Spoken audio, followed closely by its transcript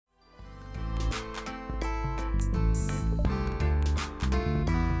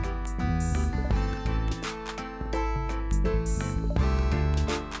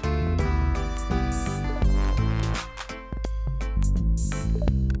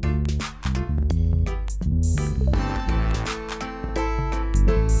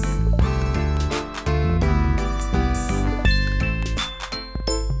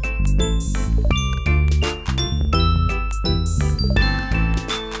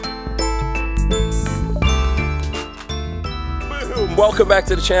Welcome back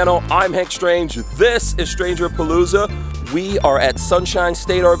to the channel. I'm Hank Strange. This is Stranger Palooza. We are at Sunshine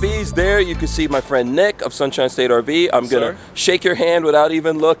State RVs. There you can see my friend Nick of Sunshine State RV. I'm gonna shake your hand without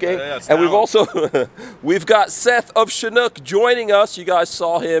even looking. And we've also we've got Seth of Chinook joining us. You guys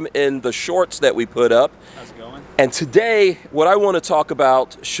saw him in the shorts that we put up. How's it going? And today, what I want to talk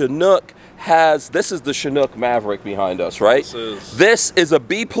about, Chinook has, this is the Chinook Maverick behind us, right? This is a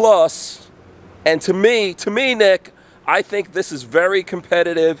B+, and to me, Nick, I think this is very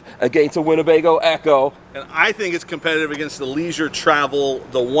competitive against a Winnebago Ekko. And I think it's competitive against the leisure travel,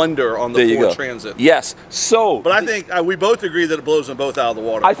 the Wonder on the Ford Transit. Yes. So, but I think we both agree that it blows them both out of the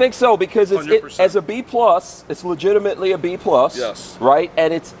water. I think so, because it's as a B+, it's legitimately a B+. Yes. Right?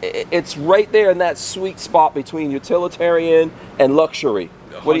 And it's right there in that sweet spot between utilitarian and luxury.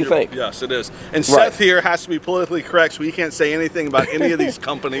 What do you think? Yes, it is. And Seth here has to be politically correct, so we can't say anything about any of these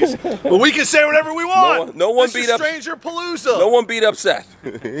companies. But we can say whatever we want. No one beat up Stranger Palooza. No one beat up Seth.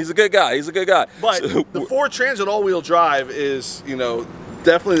 He's a good guy. He's a good guy. But the Ford Transit all-wheel drive is, you know,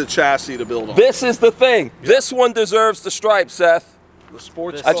 definitely the chassis to build on. This is the thing. Yeah. This one deserves the stripe, Seth. The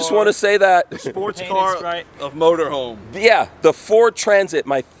sports I just want to say that. The sports car of motorhome. Yeah, the Ford Transit,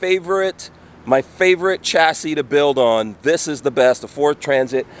 my favorite chassis to build on. This is the best. The Ford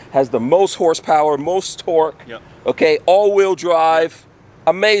Transit has the most horsepower, most torque. Yep. Okay, all-wheel drive,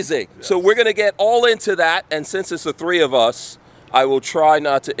 amazing. Yes. So we're gonna get all into that, and since it's the three of us, I will try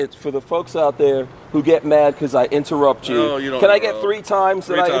not to. For the folks out there who get mad because I interrupt you, no, you don't can I get 3 times?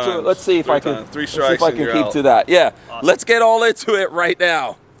 Three times. Let's see if I can. 3 strikes. Let's see if I can keep to that. Yeah, awesome. Let's get all into it right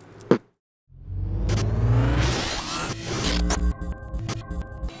now.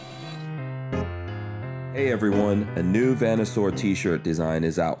 Hey everyone, a new Vanasaur t-shirt design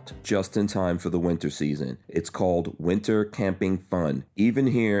is out, just in time for the winter season. It's called Winter Camping Fun. Even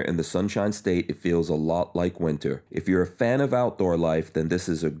here in the Sunshine State, it feels a lot like winter. If you're a fan of outdoor life, then this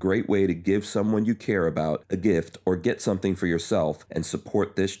is a great way to give someone you care about a gift or get something for yourself and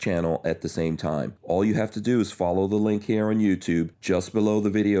support this channel at the same time. All you have to do is follow the link here on YouTube, just below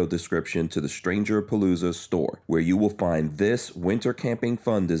the video description, to the Stranger Palooza store, where you will find this Winter Camping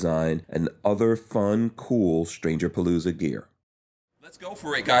Fun design and other fun, cool Stranger Palooza gear. Let's go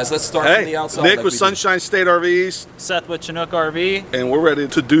for it, guys. Let's start from the outside. Nick with Sunshine State RVs. Seth with Chinook RV. And we're ready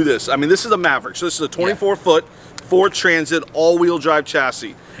to do this. I mean, this is a Maverick. So this is a 24-foot Ford Transit all-wheel drive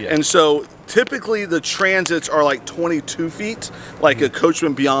chassis. Yeah. And so typically the Transits are like 22 feet, like a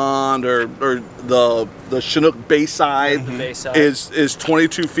Coachman Beyond or the Chinook Bayside is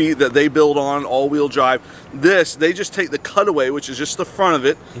 22 feet that they build on all-wheel drive. This, they just take the cutaway, which is just the front of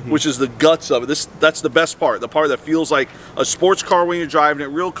it, which is the guts of it. That's the best part, the part that feels like a sports car when you're driving it,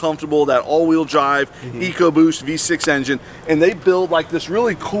 real comfortable, that all-wheel drive, EcoBoost V6 engine, and they build like this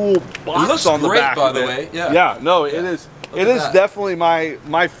really cool box on the back of it. It looks great, by the way. Yeah, no, it is. It is definitely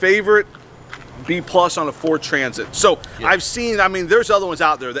my favorite B+ on a Ford Transit. So I've seen, I mean, there's other ones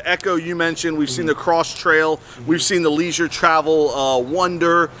out there. The Ekko you mentioned, we've seen the Cross Trail, we've seen the leisure travel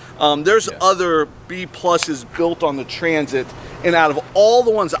Wonder. There's other B+s built on the Transit, and out of all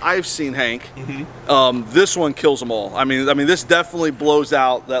the ones I've seen, Hank, this one kills them all. I mean, this definitely blows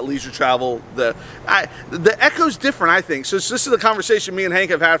out that leisure travel. The Ekko's different, I think. So this is the conversation me and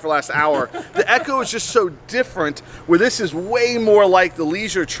Hank have had for the last hour. The Ekko is just so different, where this is way more like the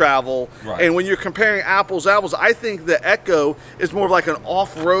leisure travel. Right. And when you're comparing apples to apples, I think the Ekko is more of like an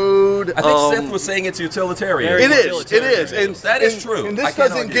off-road. I think Seth was saying it's utilitarian. It is. And that is true. And this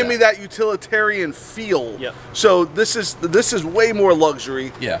doesn't give me that utilitarian feel. Yep. So this is way more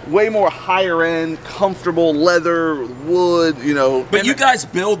luxury, way more higher end, comfortable, leather, wood, you know. But you guys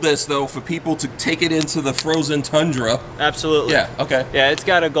build this though for people to take it into the frozen tundra. Absolutely. Yeah, okay. Yeah, it's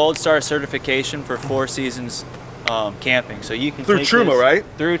got a Gold Star certification for 4 seasons camping, so you can through Truma, right?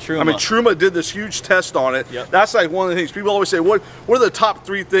 Through Truma. I mean, Truma did this huge test on it. Yep. That's like one of the things people always say. What are the top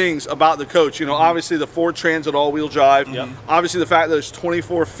 3 things about the coach? You know, obviously the Ford Transit all-wheel drive. Obviously the fact that it's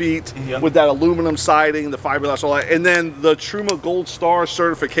 24 feet with that aluminum siding, the fiberglass, all that, and then the Truma Gold Star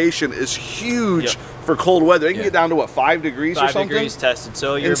certification is huge for cold weather. It can get down to what, 5 degrees or something? 5 degrees tested.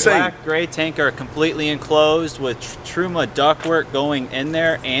 So your black gray tank are completely enclosed with Truma ductwork going in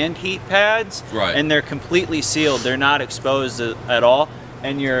there and heat pads, and they're completely sealed. They're not exposed at all.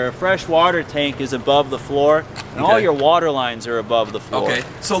 and your fresh water tank is above the floor, and all your water lines are above the floor. Okay,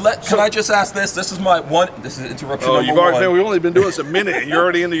 so can I just ask this? This is interruption number one. We've only been doing this a minute, and you're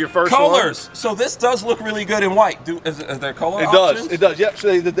already into your first colors. one. So this does look really good in white. Is there color options? It does. Yep.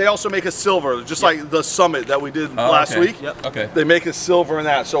 So they also make a silver, just like the Summit that we did last week. Yep. Okay. They make a silver in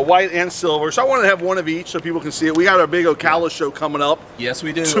that, so white and silver. So I wanted to have one of each so people can see it. We got our big Ocala show coming up. Yes,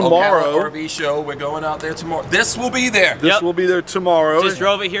 we do. Tomorrow. Ocala RV show. We're going out there tomorrow. This will be there. This will be there tomorrow. Just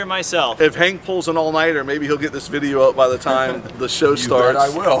drove it here myself. If Hank pulls an all-nighter, maybe he'll get this video up by the time the show starts. I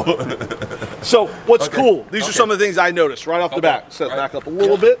will. So what's cool? These are some of the things I noticed right off the bat. Set back up a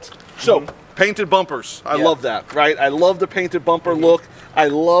little bit. So painted bumpers. I love that, right? I love the painted bumper look. I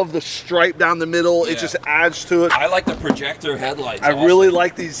love the stripe down the middle. It just adds to it. I like the projector headlights. I really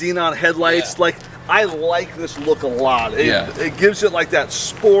like these xenon headlights. Like, I like this look a lot. It gives it like that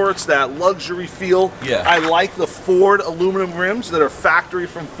sports, that luxury feel. Yeah. I like the Ford aluminum rims that are factory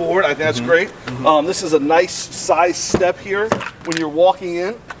from Ford. I think that's great. This is a nice size step here when you're walking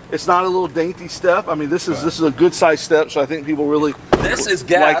in. It's not a little dainty step. I mean, this is a good size step, so I think people really This is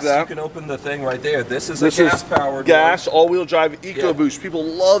gas. like that. You can open the thing right there. This is a gas powered gas all-wheel drive EcoBoost. People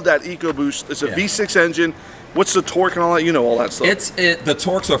love that EcoBoost. It's a V6 engine. What's the torque and all that? You know all that stuff. The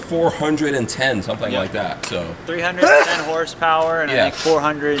torques are 410, something like that. So 310 horsepower and I think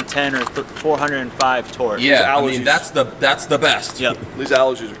 410 or 405 torque. Yeah, I mean that's the best. Yep. These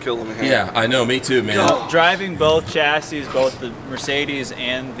allergies are killing me. Yeah, I know, me too, man. So, driving both chassis, both the Mercedes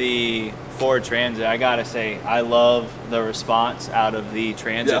and the Ford Transit, I gotta say I love the response out of the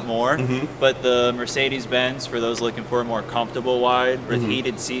Transit more, but the Mercedes-Benz, for those looking for a more comfortable ride with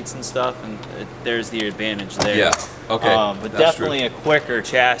heated seats and stuff, and there's the advantage there. Yeah, okay. But definitely a quicker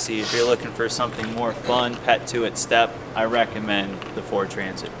chassis if you're looking for something more fun, pet to its step. I recommend the Ford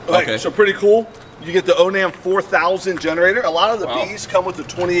Transit. Okay, so pretty cool. You get the ONAM 4000 generator. A lot of the Bs come with the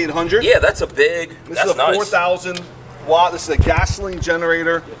 2800. Yeah, that's a big. This is a 4000 watt. This is a gasoline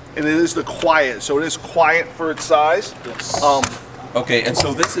generator, and it is the quiet. So it is quiet for its size. Okay, and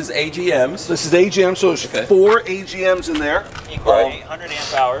so this is AGMs. This is AGM, so there's 4 AGMs in there. Equal 800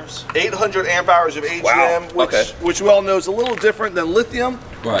 amp hours. 800 amp hours of AGM, which we all know is a little different than lithium,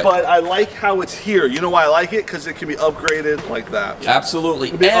 but I like how it's here. You know why I like it? Because it can be upgraded like that. Absolutely.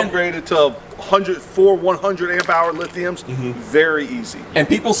 It can be upgraded to 100 amp hour lithiums, very easy. And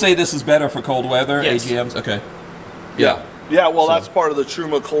people say this is better for cold weather, AGMs? Okay. Yeah. Yeah, well, that's part of the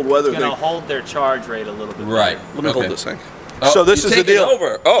Truma cold weather thing. It's going to hold their charge rate a little bit. Right. Let me hold this thing. Oh, so this is the deal.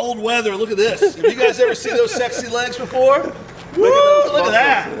 Cold weather, look at this. Have you guys ever seen those sexy legs before? Look at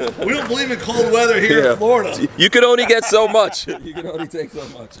that. We don't believe in cold weather here in Florida. You can only get so much. You can only take so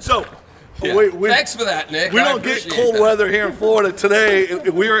much. So, thanks for that, Nick. We don't get cold weather here in Florida today.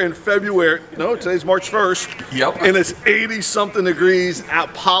 We are in February. No, today's March 1st. Yep. And it's 80-something degrees.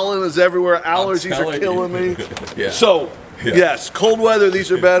 Pollen is everywhere. Allergies are killing me. So, yes, cold weather,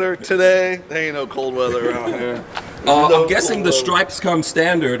 these are better. Today, there ain't no cold weather around here. I'm guessing the stripes come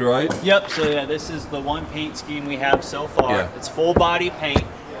standard, right? Yep, so this is the one paint scheme we have so far. It's full body paint,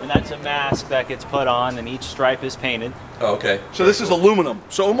 and that's a mask that gets put on, and each stripe is painted. Oh, okay. So this is aluminum.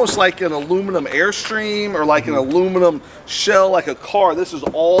 So almost like an aluminum Airstream or like an aluminum shell, like a car. This is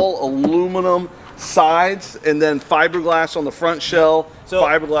all aluminum sides, and then fiberglass on the front shell,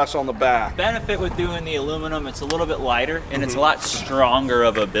 fiberglass on the back. Benefit with doing the aluminum, it's a little bit lighter and it's a lot stronger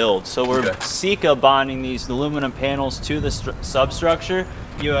of a build. So we're Sika bonding these aluminum panels to the substructure.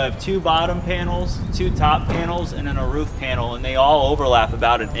 You have 2 bottom panels, 2 top panels, and then a roof panel, and they all overlap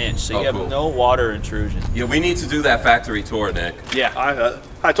about 1 inch, so you have no water intrusion. Yeah, we need to do that factory tour, Nick. Yeah,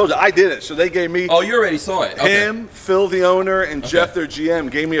 I told you, I did it. So they gave me... Oh, you already saw it. Him, Phil, the owner, and Jeff, their GM,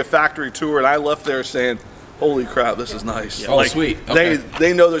 gave me a factory tour, and I left there saying, holy crap, this is nice. Oh, sweet. Okay.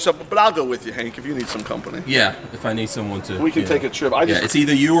 They know there's something, but I'll go with you, Hank, if you need some company. Yeah, if I need someone to... We can take a trip. It's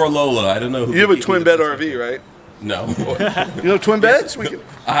either you or Lola. I don't know who... You have a twin bed RV, right? No. You know twin beds? We can...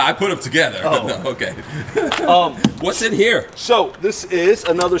 I put them together. Oh. No, okay. What's in here? So this is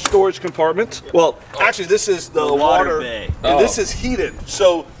another storage compartment. Well, actually, this is the water bay. And this is heated.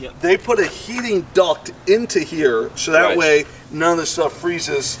 So they put a heating duct into here, so that way none of the stuff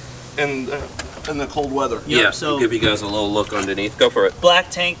freezes in the cold weather. Yeah, so I'll give you guys a little look underneath. Go for it.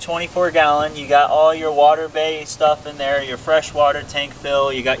 Black tank, 24 gallon. You got all your water bay stuff in there, your fresh water tank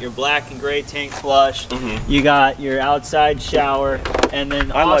fill, you got your black and gray tank flush, you got your outside shower, and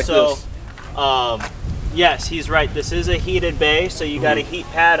then also, yes, he's right, this is a heated bay, so you got a heat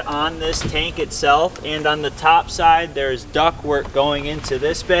pad on this tank itself, and on the top side there's ductwork going into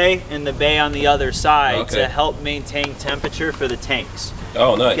this bay and the bay on the other side to help maintain temperature for the tanks.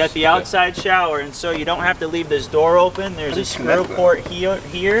 Oh, nice. You got the outside shower, and so you don't have to leave this door open. There's a screw port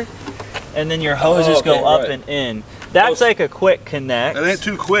here, and then your hoses go up and in. That's like a quick connect. That ain't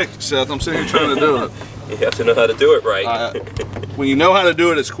too quick, Seth. I'm sitting here trying to do it. You have to know how to do it right. When you know how to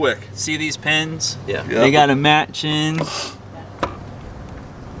do it, it's quick. See these pins? Yeah. They got to match in.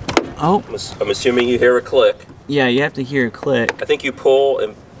 Oh. I'm assuming you hear a click. Yeah, you have to hear a click. I think you pull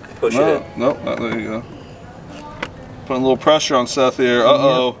and push it in. Nope, there you go. Putting a little pressure on Seth here.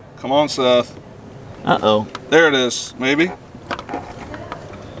 Uh-oh. Come on, Seth. Uh-oh. There it is. Maybe.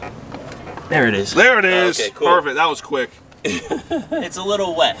 There it is. There it is. Okay, cool. Perfect. That was quick. It's a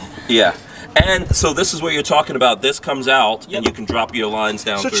little wet. Yeah. And so this is what you're talking about. This comes out, and you can drop your lines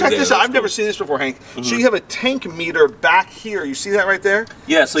down through there. So check this out. I've never seen this before, Hank. So you have a tank meter back here. You see that right there?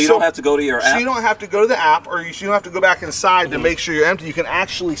 Yeah, so you don't have to go to your app. So you don't have to go to the app, or you don't have to go back inside to make sure you're empty. You can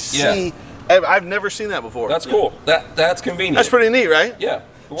actually see. I've never seen that before. That's cool. That's convenient. That's pretty neat, right? Yeah.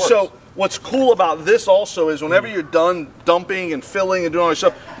 It works. So what's cool about this also is whenever you're done dumping and filling and doing all this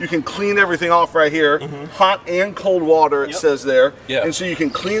stuff, you can clean everything off right here. Hot and cold water, it says there. Yeah. And so you can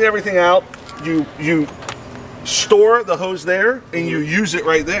clean everything out. You store the hose there and you use it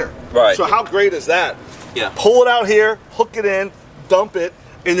right there. Right. So how great is that? Yeah. Pull it out here, hook it in, dump it,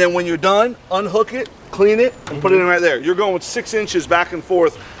 and then when you're done, unhook it, clean it, and put it in right there. You're going 6 inches back and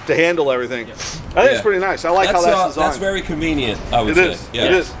forth to handle everything. I think it's pretty nice. I like how that's designed. That's very convenient, I would say. Yeah.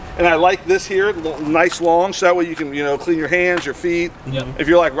 It is. And I like this here, nice long, so that way you can, clean your hands, your feet. If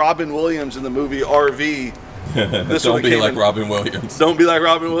you're like Robin Williams in the movie RV, don't be like Robin Williams. Don't be like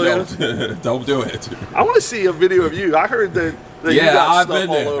Robin Williams. Don't do it. I want to see a video of you. I heard that you got stuff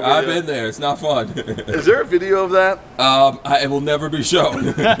all over I've been there. It's not fun. Is there a video of that? It will never be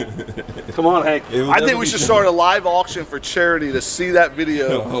shown. Come on, Hank. I think we should start a live auction for charity to see that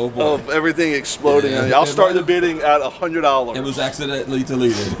video of everything exploding. Yeah. I'll start the bidding at $100. It was accidentally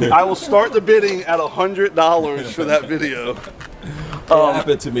deleted. I will start the bidding at $100 for that video. It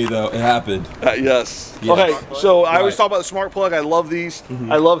happened to me though. It happened. Yes. Okay, so I always talk about the smart plug. I love these.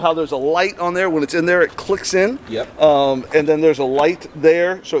 I love how there's a light on there. When it's in there, it clicks in. Yep. And then there's a light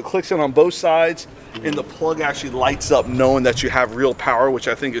there, so it clicks in on both sides. And the plug actually lights up knowing that you have real power, which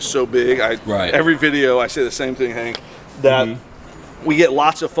I think is so big. Every video I say the same thing, Hank, that we get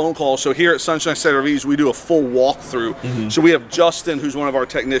lots of phone calls. So here at Sunshine State RVs, we do a full walkthrough. So we have Justin, who's one of our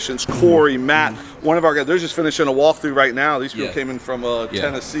technicians, Corey, Matt, one of our guys. They're just finishing a walkthrough right now. These people came in from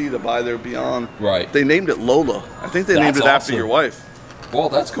Tennessee to buy their Beyond. Right. They named it Lola. I think they named it after your wife. Well,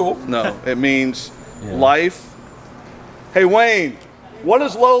 that's cool. No, it means life. Hey, Wayne, what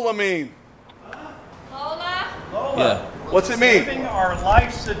does Lola mean? Lola? Yeah. What's it mean? Living our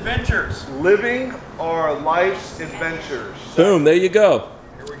life's adventures. Living our life's adventures. Boom, there you go.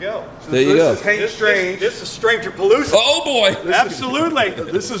 Here we go. So there you go. This is Hank Strange. This is Stranger Palooza. Oh boy. Absolutely.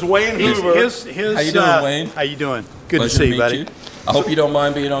 This is Wayne Hoover. How you doing, Wayne? How you doing? Good Pleasure to see you, meet buddy. you. I hope you don't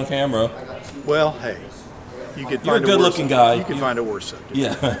mind being on camera. Well, hey. You could You're find a good-looking guy. You can find a worse subject.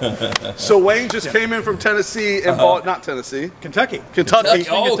 Yeah. So Wayne just came in from Tennessee and bought, not Tennessee, Kentucky. Kentucky.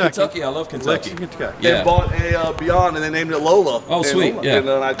 Oh, Kentucky. I love Kentucky. Kentucky. Yeah. And bought a Beyond and they named it Lola. Oh, sweet. And, yeah. And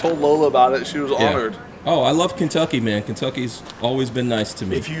I told Lola about it. She was honored. Oh, I love Kentucky, man. Kentucky's always been nice to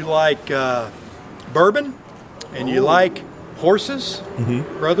me. If you like bourbon and you like horses,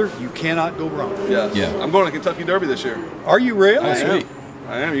 brother, you cannot go wrong. Yes. Yeah. I'm going to Kentucky Derby this year. Are you really? Oh, sweet.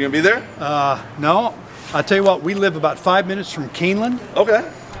 I am. You going to be there? No. I'll tell you what, we live about 5 minutes from Keeneland. Okay.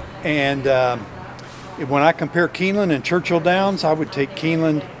 And when I compare Keeneland and Churchill Downs, I would take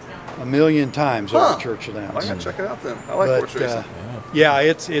Keeneland a million times over Churchill Downs. I got to check it out then. I like horse racing. Yeah,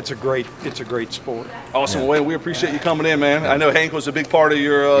 it's a great sport. Awesome. Wayne, we appreciate you coming in, man. I know Hank was a big part of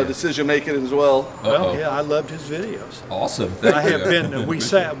your decision making as well. Well, yeah, I loved his videos. Awesome. I have been.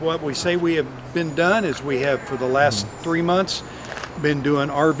 What we say we have been done is we have for the last 3 months been doing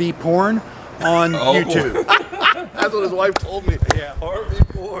RV porn on YouTube. That's what his wife told me. Yeah, RV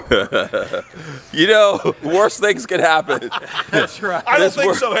porn. You know, worse things can happen. That's right. I don't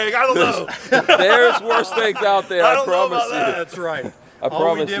think so, Hank. I don't know. There's worse things out there. I promise you. That's right. I All we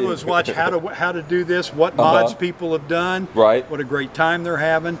promise did you. was watch how to do this, what mods people have done, Right. what a great time they're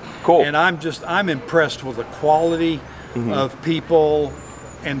having. Cool. And I'm impressed with the quality of people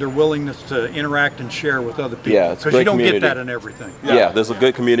and their willingness to interact and share with other people. Yeah, it's a because great you don't community. get that in everything. Yeah, there's a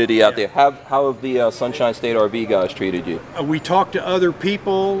good community out there. How have the Sunshine State RV guys treated you? We talked to other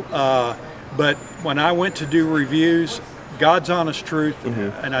people, but when I went to do reviews, God's honest truth,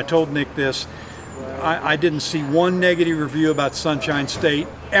 and I told Nick this, I didn't see one negative review about Sunshine State.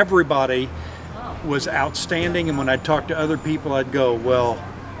 Everybody was outstanding, and when I talked to other people, I'd go, well,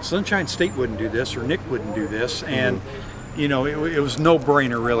 Sunshine State wouldn't do this, or Nick wouldn't do this, and you know, it was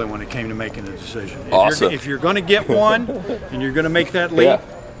no-brainer really when it came to making the decision. Awesome. If you're going to get one and you're going to make that leap,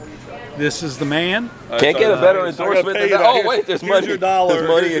 this is the man. Can't get a better endorsement than that. Oh wait, there's money. There's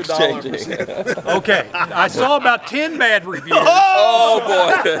money exchanging. Okay, I saw about 10 bad reviews. Oh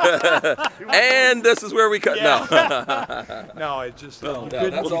boy! And this is where we cut. No. No, it just you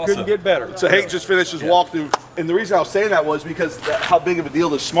awesome. couldn't get better. So Hank just finished his walkthrough, and the reason I was saying that was because how big of a deal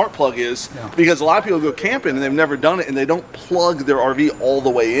the smart plug is. Because a lot of people go camping and they've never done it, and they don't plug their RV all the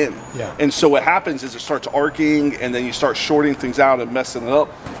way in. Yeah. And so what happens is it starts arcing, and then you start shorting things out and messing it up.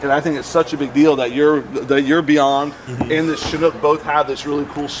 And I think it's such a big deal that your Beyond and the Chinook both have this really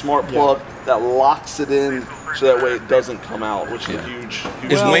cool smart plug that locks it in, so that way it doesn't come out, which is a huge.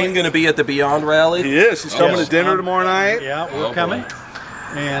 Is Wayne going to be at the Beyond rally? He is. He's coming to dinner tomorrow night. Yeah, we're coming.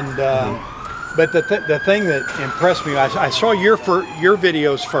 And but the thing that impressed me, I saw your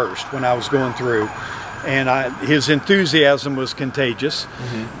videos first when I was going through, and his enthusiasm was contagious.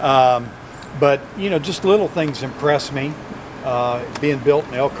 But you know, just little things impressed me. Being built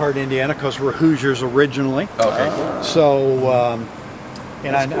in Elkhart, Indiana, because we're Hoosiers originally. Okay. So,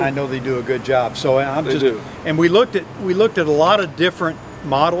 and I know they do a good job. So They do. And we looked at a lot of different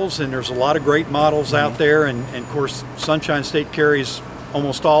models, and there's a lot of great models out there. And of course, Sunshine State carries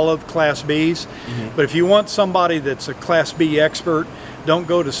almost all of Class Bs. But if you want somebody that's a Class B expert, don't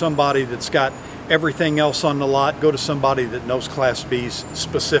go to somebody that's got everything else on the lot. Go to somebody that knows Class Bs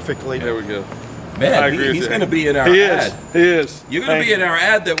specifically. There we go. Man, he's going to be in our ad. He is. You're going to be in our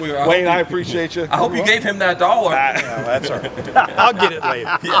ad that we were. Wayne, I appreciate you. I hope you gave him that $1. No, that's all right. I'll get it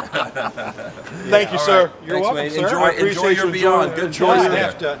later. Thank you, sir. Right. You're Thanks, welcome, Wayne. sir. Enjoy your Beyond. Good choice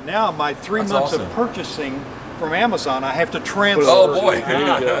there. Now my 3 months awesome. of purchasing from Amazon, I have to transfer. Oh boy. There you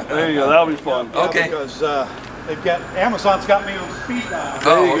go. There you go. That'll be fun. Okay. Because Amazon's got me on speed dial.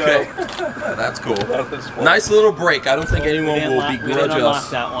 Oh, okay. That's cool. Nice little break. I don't think anyone will begrudge us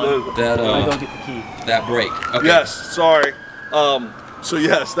that one. that I don't get the key. that break. Okay. Yes. Sorry. So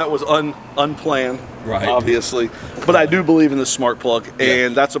yes, that was unplanned, Right. obviously. But I do believe in the smart plug,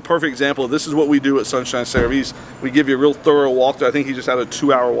 and that's a perfect example. This is what we do at Sunshine State RVs. We give you a real thorough walkthrough. I think he just had a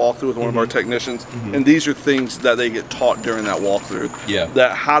 2-hour walkthrough with one of our technicians, and these are things that they get taught during that walkthrough. Yeah.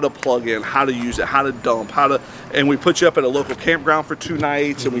 That how to plug in, how to use it, how to dump, and we put you up at a local campground for 2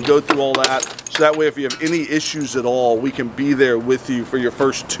 nights, and we go through all that. So that way, if you have any issues at all, we can be there with you for your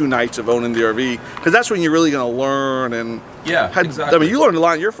first 2 nights of owning the RV, because that's when you're really going to learn and. Yeah, exactly. I mean, you learned a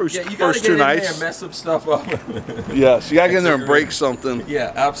lot in your first 2 nights. Yeah, you gotta get in there and mess some stuff up. Yes, you gotta get in there and break something.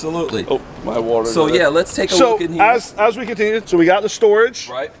 Yeah, absolutely. Oh, my water. So yeah, let's take a look in here. As we continue, so we got the storage.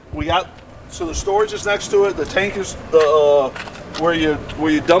 Right. So the storage is next to it. The tank is where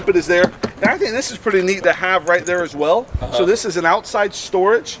you dump it is there. And I think this is pretty neat to have right there as well. So this is an outside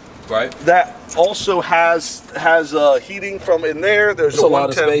storage. Right. That also has heating from in there. There's a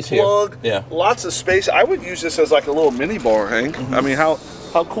 110 plug. Yeah. Lots of space. I would use this as like a little mini bar, Hank. I mean, how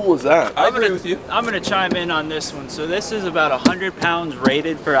cool is that? I agree with you. I'm going to chime in on this one. So this is about 100 pounds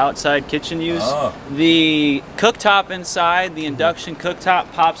rated for outside kitchen use. Oh. The cooktop inside, the induction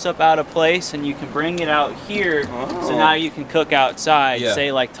cooktop pops up out of place, and you can bring it out here. So now you can cook outside,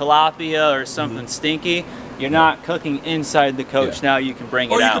 say like tilapia or something stinky. You're not cooking inside the coach. Now you can bring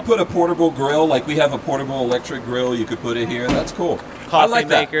it out. Or you could put a portable grill, like we have a portable electric grill. You could put it here. That's cool. Coffee I like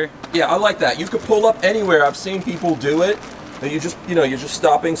maker. That. Yeah, I like that. You could pull up anywhere. I've seen people do it. And you're just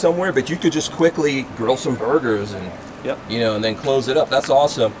stopping somewhere, but you could just quickly grill some burgers and and then close it up. That's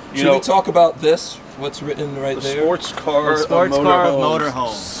awesome. Should we talk about this? What's written right there? Sports car of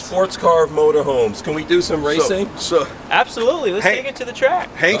motorhomes. Sports car of motorhomes. Can we do some racing? So absolutely. Let's take it to the track.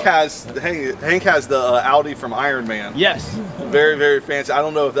 Hank has the Audi from Iron Man. Yes. Very, very fancy. I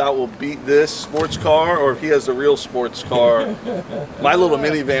don't know if that will beat this sports car or if he has the real sports car. My little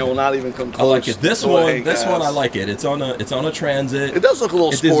minivan will not even come close. I like it. This one I like it. It's on a Transit. It does look a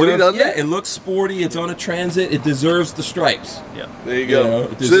little sporty, doesn't it? Yeah, it looks sporty. It's on a Transit. It deserves the stripes. Yeah. There you go.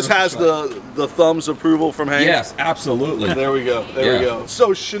 So this has the thumbs approval from Hank? Yes, absolutely. There we go. There we go.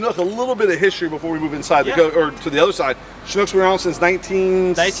 So Chinook, a little bit of history before we move inside the coach, or to the other side. Chinook's been around since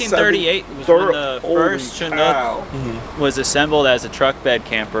 1938 was when the first Chinook was assembled as a truck bed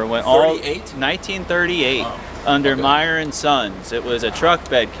camper. Went 1938 under Meyer and Sons. It was a truck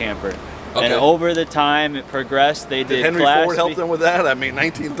bed camper. Okay. And over the time it progressed, they did Henry Ford help them with that? I mean,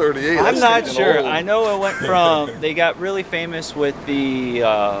 1938. I'm not sure. Old. I know it went from, they got really famous with the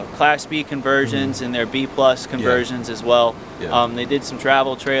Class B conversions and their B plus conversions as well. Yeah. They did some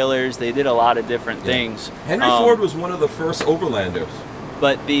travel trailers. They did a lot of different things. Henry Ford was one of the first overlanders.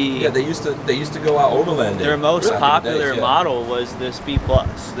 But they used to go out overlanding. Their most popular model was this B+.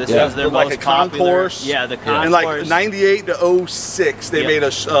 This was their most popular. Concourse. Yeah, the Concourse. In like 98 to 06, they made a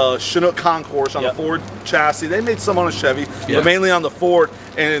Chinook Concourse on a Ford chassis. They made some on a Chevy, but mainly on the Ford.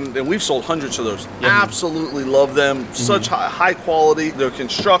 And we've sold hundreds of those. Absolutely love them. Such high quality. Their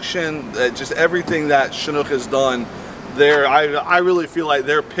construction, just everything that Chinook has done. I really feel like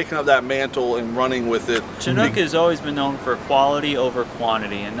they're picking up that mantle and running with it. Chinook has always been known for quality over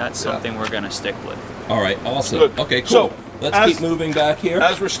quantity, and that's something we're going to stick with. All right, awesome. Good. Okay, cool. So, let's keep moving back here.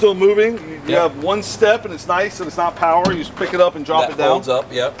 As we're still moving, you have one step, and it's nice, and it's not power. You just pick it up and drop it down. Folds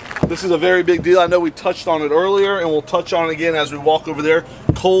up, yep. This is a very big deal. I know we touched on it earlier, and we'll touch on it again as we walk over there.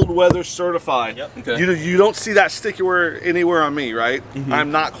 Cold weather certified. Yep. Okay. You don't see that sticker anywhere on me, right?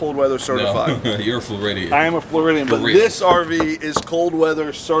 I'm not cold weather certified. No. You're a Floridian. I am a Floridian, but this RV is cold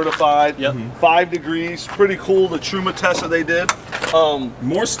weather certified. 5 degrees, pretty cool. The Truma test that they did.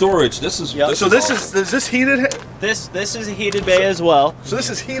 More storage. This is. So is this heated? This is a heated bay as well. So this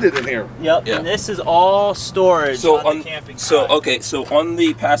is heated in here. Yep. And this is all storage on the camping side. So on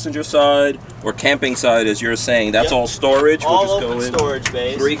the passenger side or camping side, as you're saying, that's all storage. All we'll just open go in. storage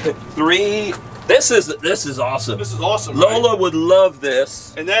bays. Three. This is awesome. This is awesome. Lola would love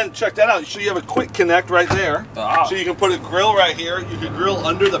this. And then check that out. So you have a quick connect right there. So you can put a grill right here. You can grill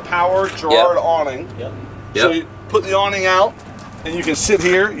under the Power Gerard awning. So you put the awning out, and you can sit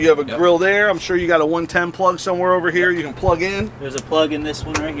here. You have a grill there. I'm sure you got a 110 plug somewhere over here. You can plug in. There's a plug in this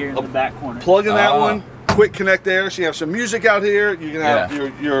one right here in the back corner. Plug in that one. Quick connect there. So you have some music out here. You can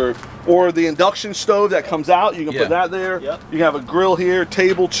have or the induction stove that comes out. You can put that there. You can have a grill here,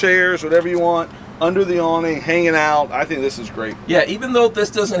 table, chairs, whatever you want. Under the awning, hanging out. I think this is great. Yeah, even though this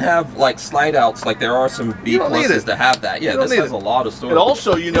doesn't have like slide outs, like there are some B pluses to have that. Yeah, this has a lot of storage. And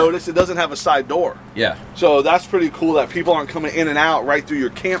also, you notice it doesn't have a side door. Yeah. So that's pretty cool that people aren't coming in and out right through your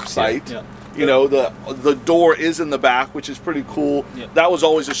campsite. You know, the door is in the back, which is pretty cool. That was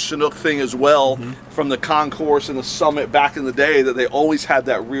always a Chinook thing as well, from the Concourse and the Summit back in the day, that they always had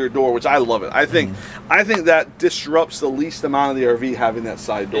that rear door, which I love it. I think that disrupts the least amount of the RV having that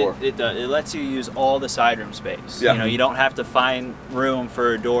side door. It does. It lets you use all the side room space. You know, you don't have to find room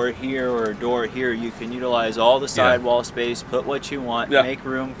for a door here or a door here. You can utilize all the sidewall space, put what you want, make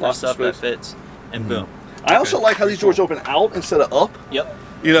room for stuff that fits, and boom. I also like how these doors open out instead of up.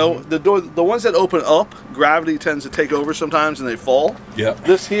 You know, the ones that open up, gravity tends to take over sometimes and they fall.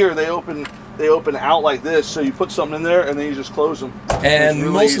 This here, they open out like this, so you put something in there and then you just close them. And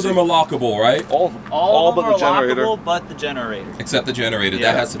really most of them are lockable, right? All of them. All but the generator. Lockable, but the generator. Except the generator.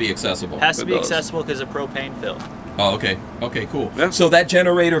 That has to be accessible. Has to be accessible because of propane fill. Oh, okay. Okay, cool. So that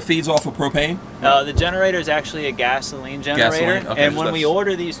generator feeds off of propane? The generator is actually a gasoline generator. Okay. And when we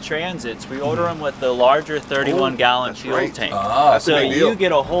order these Transits, we order them with the larger 31-gallon fuel tank. So you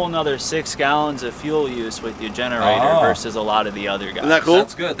get a whole nother 6 gallons of fuel use with your generator versus a lot of the other guys. Isn't that cool?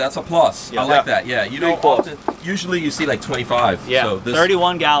 That's good. That's a plus. I like that. Yeah, you don't often, usually you see like 25. Yeah, so this,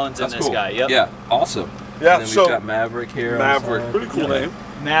 31 gallons in this guy. Yeah, awesome. Yeah, and then we've got Maverick here. Maverick, pretty cool name.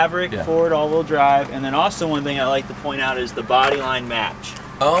 Maverick, Ford all-wheel drive, and then also one thing I like to point out is the body line match.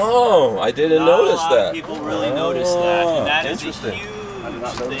 Oh, I didn't notice that. A lot of people really notice that, and that is a huge thing.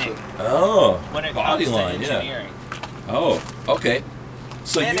 When it comes to engineering. Oh, okay.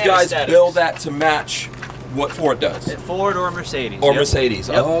 So you guys build that to match what Ford does? Ford or Mercedes. Or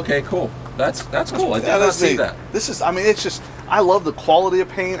Mercedes. Oh, okay, cool. That's cool. I did not see that. This is, I mean, it's just, I love the quality of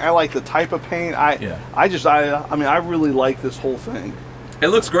paint. I like the type of paint. I mean, I really like this whole thing. It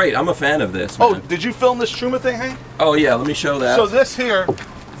looks great. I'm a fan of this, man. Oh, did you film this Truma thing, Hank? Oh, yeah. Let me show that. So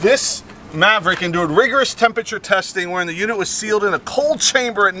this Maverick endured rigorous temperature testing wherein the unit was sealed in a cold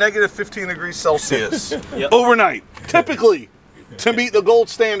chamber at negative 15 degrees Celsius overnight. Typically, to meet the gold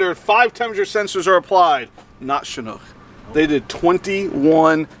standard, 5 temperature sensors are applied. Not Chinook. They did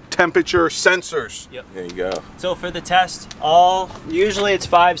 21 temperature sensors. There you go. So for the test, usually it's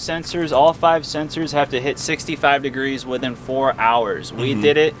 5 sensors. All 5 sensors have to hit 65 degrees within 4 hours. We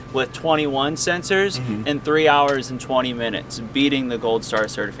did it with 21 sensors in 3 hours and 20 minutes, beating the Gold Star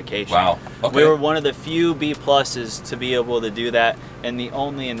certification. Wow. Okay. We were one of the few B pluses to be able to do that, and the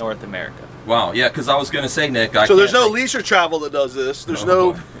only in North America. Wow. Yeah, because I was going to say, Nick. So there's no leisure travel that does this. There's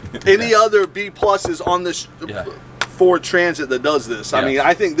no any other B pluses on this. Ford Transit that does this. I mean,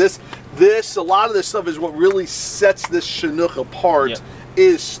 I think a lot of this stuff is what really sets this Chinook apart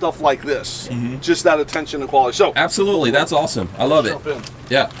is stuff like this. Just that attention to quality. So absolutely, that's awesome. I love it.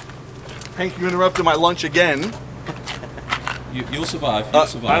 Yeah. Hank, you interrupted my lunch again. You'll survive. You'll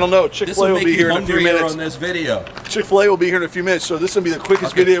survive. I don't know. Chick-fil-A will be here in a few minutes on this video. Chick-fil-A will be here in a few minutes, so this will be the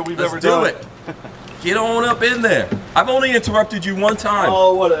quickest video we've ever done. Let's do it. Get on up in there. I've only interrupted you one time.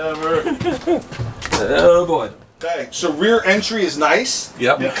 Oh, whatever. Oh boy. Okay, so rear entry is nice.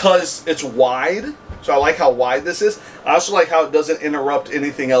 Yep. Because it's wide. So I like how wide this is. I also like how it doesn't interrupt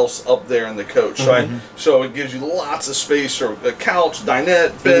anything else up there in the coach. So it gives you lots of space for a couch,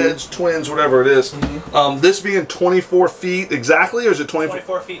 dinette, beds, twins, whatever it is. This being 24 feet exactly, or is it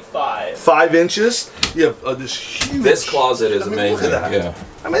 24 feet 5. 5 inches? You have this huge. This closet is I mean, amazing. Look at that. Yeah.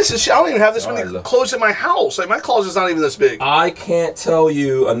 I mean, this is, I don't even have this many clothes in my house. Like my closet's not even this big. I can't tell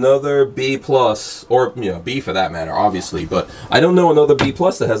you another B plus, or B for that matter, obviously, but I don't know another B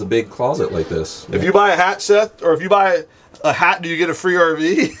plus that has a big closet like this. If you buy a hat, Seth, or if you buy a hat, do you get a free RV?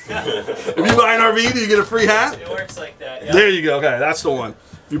 If you buy an RV, do you get a free hat? It works like that. Yeah. There you go. Okay, that's the one.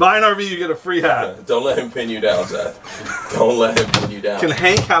 If you buy an RV, you get a free hat. Don't let him pin you down, Seth. Don't let him pin you down. Can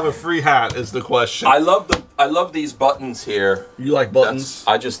Hank have a free hat? Is the question. I love these buttons here. You like buttons?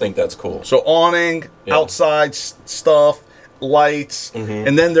 I just think that's cool. So awning, outside stuff, lights,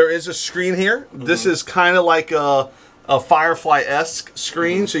 and then there is a screen here. This is kind of like a Firefly-esque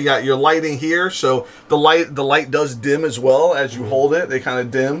screen. So you got your lighting here. So the light does dim as well as you hold it. They kind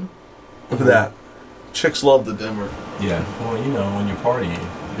of dim. Look at that. Chicks love the dimmer. Yeah. Well, when you're partying,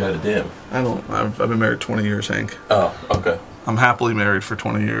 you got to dim. I don't. I've been married 20 years, Hank. Oh, okay. I'm happily married for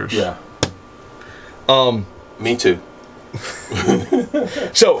 20 years. Yeah. Me too.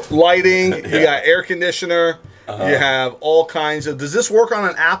 So lighting, you got air conditioner, you have all kinds of. Does this work on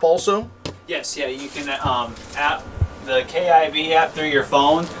an app also? Yes, yeah, you can app the KIB app through your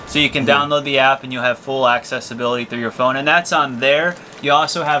phone, so you can download the app and you'll have full accessibility through your phone, and that's on there. You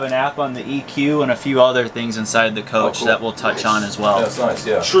also have an app on the EQ and a few other things inside the coach that we'll touch on as well. That's nice,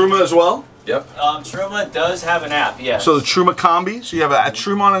 yeah. Truma as well? Yep. Truma does have an app, yes. So the Truma Combi, so you have a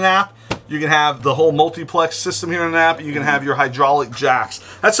Truma on an app, you can have the whole multiplex system here on an app, and you can have your hydraulic jacks.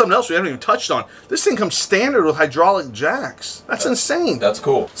 That's something else we haven't even touched on. This thing comes standard with hydraulic jacks. That's insane. That's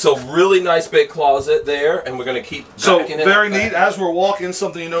cool. So really nice big closet there, and we're going to keep backing it. Very neat. As we're walking,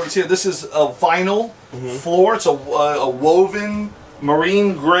 something you notice here, this is a vinyl floor. It's a woven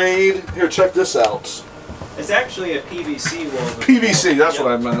marine grade. Here, check this out. It's actually a PVC woven. PVC, that's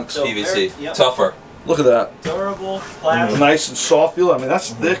what I meant. So PVC. Tougher. Look at that. Durable, plastic. Nice and soft feel. I mean,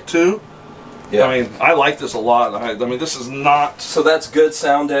 that's thick too. Yeah. I mean, I like this a lot. I mean, this is not... So that's good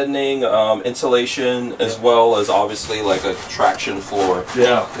sound deadening, insulation, as well as obviously like a traction floor.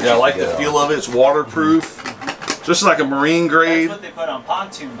 Yeah, I like the feel of it. It's waterproof. Just like a marine grade. That's what they put on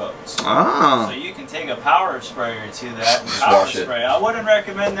pontoon boats. Ah. So you can take a power sprayer to that and power spray. I wouldn't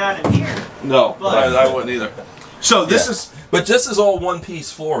recommend that in here. No, I wouldn't either. So this is... But this is all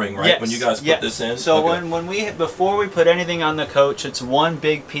one-piece flooring, right? Yes. When you guys put this in? So before we put anything on the coach, it's one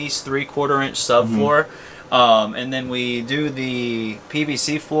big piece, 3/4 inch subfloor. And then we do the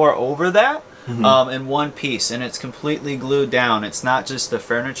PVC floor over that in one piece. And it's completely glued down. It's not just the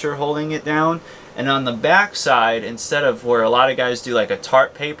furniture holding it down. And on the back side, instead of where a lot of guys do like a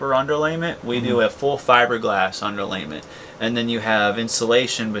tarp paper underlayment, we do a full fiberglass underlayment. And then you have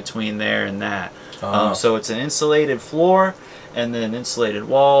insulation between there and that. So it's an insulated floor and then insulated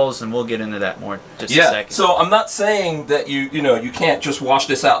walls, and we'll get into that more in just a second. So I'm not saying that you can't just wash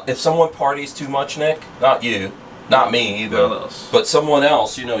this out. If someone parties too much, Nick, not you, not me either, but someone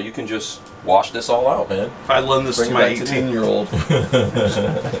else, you can just wash this all out, man. If I lend this to my 18-year-old.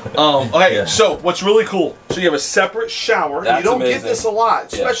 Okay, so what's really cool, so you have a separate shower. That's you don't amazing. get this a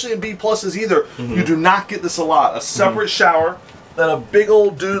lot, especially in B pluses either. You do not get this a lot. A separate shower that a big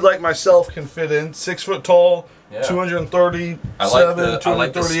old dude like myself can fit in. 6 foot tall, 237, I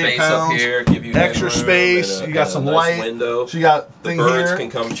like the space pounds. Up here. Give you extra space. You got some nice light. Window. So you got thing the birds here.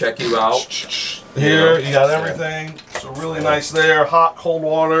 can come check you out. Here, you got everything. So really nice there. Hot, cold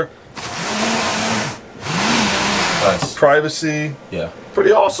water. Nice. Privacy. Yeah.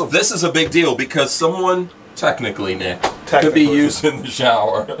 Pretty awesome. This is a big deal because someone, technically, Nick, could be using the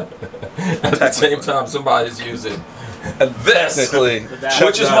shower. At the same time, somebody's using this,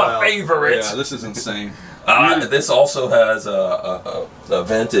 which is my favorite. Yeah, this is insane. This also has a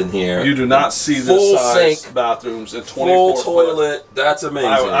vent in here. You do not see this full size sink bathrooms at 24 full foot. toilet. That's amazing.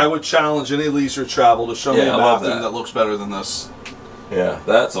 I would challenge any leisure travel to show me a bathroom that looks better than this. Yeah,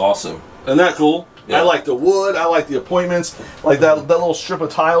 that's awesome. Isn't that cool? Yeah. I like the wood. I like the appointments. Like that little strip of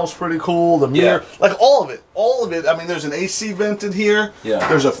tile's pretty cool. The mirror, like all of it. All of it. I mean, there's an AC vent in here. Yeah.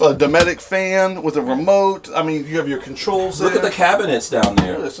 There's a Dometic fan with a remote. I mean, you have your controls. Look at the cabinets down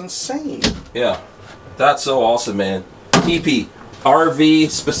there. Dude, it's insane. Yeah, that's so awesome, man. TP,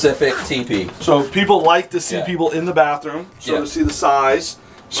 RV specific TP. So people like to see people in the bathroom. So to see the size.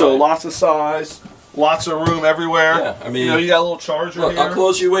 So lots of size. Lots of room everywhere. Yeah, I mean, you know, you got a little charger look, here. I'll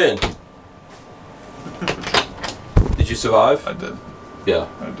close you in. Did you survive? I did. Yeah.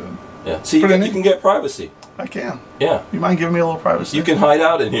 I did. Yeah. See, you can get privacy. I can. Yeah. You mind giving me a little privacy? You can hide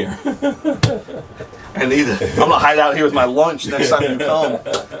out in here. I need it. I'm gonna hide out here with my lunch next time you come.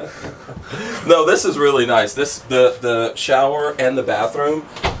 No, this is really nice. The shower and the bathroom,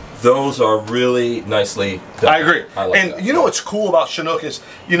 those are really nicely done. I agree. I like and that. you know what's cool about Chinook is,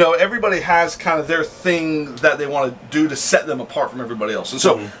 you know, everybody has kind of their thing that they want to do to set them apart from everybody else. And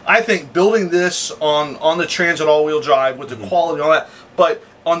so I think building this on the Transit all-wheel drive with the quality and all that, but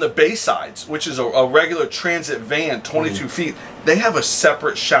on the bay sides, which is a regular Transit van, 22 feet, they have a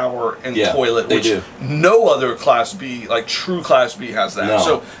separate shower and toilet, which no other Class B, like true Class B, has that. No.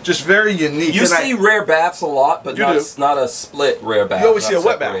 So just very unique. You see rear baths a lot, but not a split rear bath. You always see a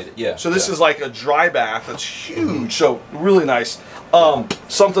wet separated. bath. Yeah. So this is like a dry bath that's huge. So really nice.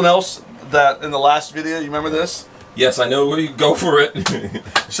 Something else that in the last video, you remember this? Yes, I know where you go for it.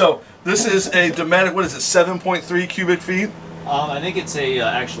 So this is a Dometic, what is it, 7.3 cubic feet? I think it's a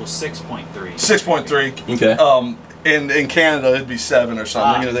actual 6.3. 6.3. Okay. In Canada, it'd be 7 or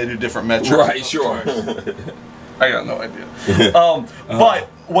something. You know, they do different metrics. Right, sure. I got no idea. But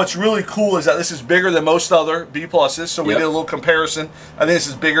what's really cool is that this is bigger than most other B pluses. So we did a little comparison. I think this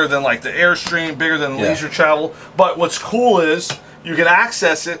is bigger than like the Airstream, bigger than Leisure Travel. But what's cool is you can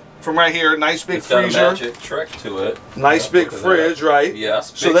access it from right here. Nice big freezer. Got a magic trick to it. Nice big fridge, right?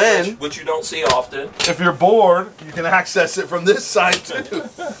 Yes. So then, fridge, which you don't see often. if you're bored, you can access it from this side too.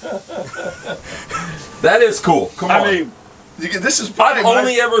 That is cool. Come on. I mean, this is I've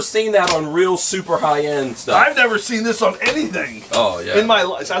only ever seen that on real super high-end stuff. I've never seen this on anything. Oh, yeah. In my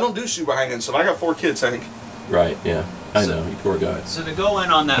life. I don't do super high-end stuff. I got 4 kids, Hank. Right, yeah. I know, you poor guy. So to go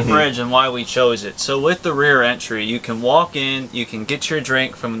in on that fridge and why we chose it. So with the rear entry, you can walk in, you can get your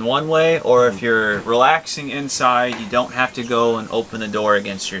drink from one way, or if you're relaxing inside, you don't have to go and open the door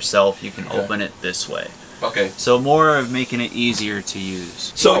against yourself. You can open it this way. Okay. So more of making it easier to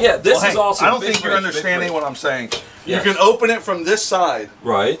use. So yeah, this is awesome. I don't think you're understanding what I'm saying. Yes. You can open it from this side.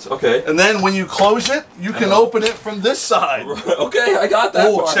 Right, okay. And then when you close it, you can open it from this side. Okay, I got that.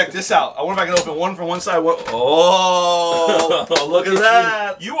 Oh, check this out. I wonder if I can open one from one side. Oh, look at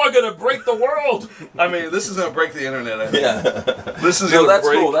that. You are going to break the world. I mean, this is going to break the internet, I think. Yeah. This is going to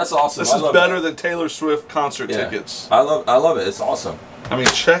break. Cool. That's awesome. This is better than Taylor Swift concert tickets. I love it. It's awesome. I mean,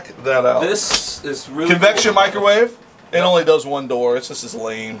 check that out. This is really Convection cool. microwave. It only does one door. It's just as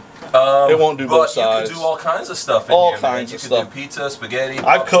lame. It won't do both sides. You can do all kinds of stuff in all here, kinds man. of stuff. You can do pizza, spaghetti,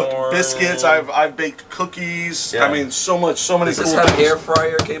 I've cooked popcorn. biscuits. I've baked cookies. Yeah. I mean, so many Does cool this things. have air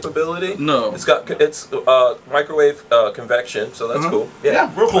fryer capability? No. It's microwave convection, so that's cool. Yeah,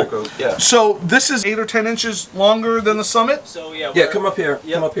 real cool. Yeah. So this is 8 or 10 inches longer than the Summit. So yeah, Yeah, come up here.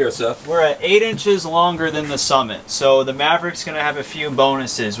 Yep. Come up here, Seth. We're at 8 inches longer than the Summit. So the Maverick's going to have a few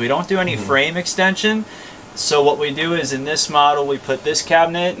bonuses. We don't do any frame extension. So what we do is in this model, we put this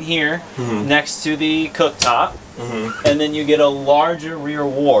cabinet in here next to the cooktop. And then you get a larger rear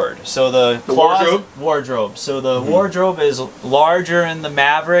ward. So the wardrobe. So the wardrobe is larger in the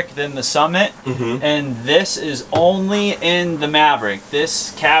Maverick than the Summit. And this is only in the Maverick.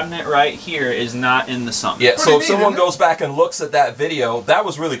 This cabinet right here is not in the Summit. Yeah, so if someone goes back and looks at that video, that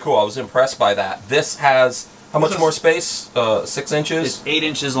was really cool. I was impressed by that. This has how much more space? 6 inches? It's 8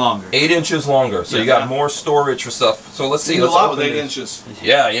 inches longer. 8 inches longer. So you got more storage for stuff. So let's see. You do a Let's lot open with 8 these. inches.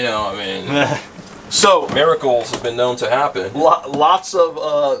 Yeah, you know, I mean, So miracles have been known to happen. lots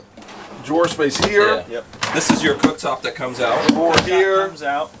of drawer space here. Yeah. Yep. This is your cooktop that comes out. Drawer here. Comes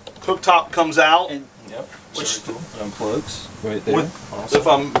out. Cooktop comes out. And Yep. Which unplugs right there.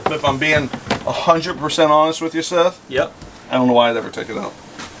 Awesome. If I'm being 100% honest with you, Seth. Yep. I don't know why I'd ever take it out.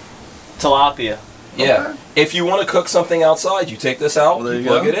 Tilapia. Yeah. Okay. If you want to cook something outside, you take this out, Well, you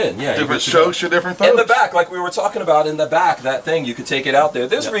plug it in. Yeah. Different strokes for different folks. In the back, like we were talking about in the back, that thing, you could take it out there.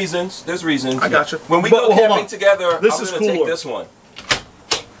 There's reasons. There's reasons. I gotcha. When we But go hold camping on. together, This I'm is going to take cooler. this one.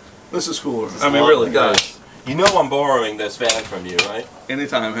 This is cooler. I mean, really, guys. You know I'm borrowing this van from you, right?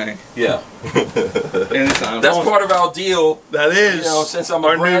 Anytime, Hank. Yeah. Anytime. That's part of our deal. That is. You know, since I'm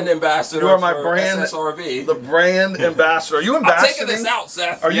a brand ambassador You are my for brand SSRV. The brand ambassador. Are you I'm ambassading? taking this out,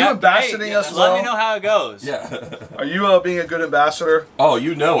 Seth. Are you ambassading us well? Let me know how it goes. Yeah. Are you being a good ambassador? Oh,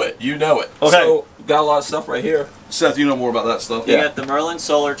 you know it. You know it. Okay. So, got a lot of stuff right here. Seth, you know more about that stuff. You got the Merlin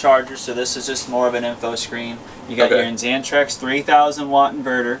solar charger, so this is just more of an info screen. You got your Xantrex 3000 watt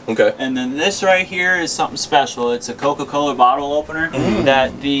inverter. Okay. And then this right here is something special. It's a Coca-Cola bottle opener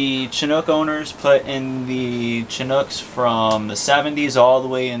that the Chinook owners put in the Chinooks from the 70s all the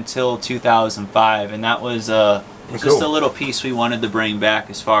way until 2005. And that was just a little piece we wanted to bring back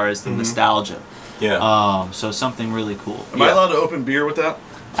as far as the nostalgia. Yeah. So something really cool. Am I allowed to open beer with that?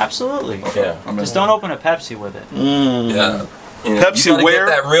 Absolutely. Yeah. Just don't open a Pepsi with it. Yeah. Pepsi, you gotta where?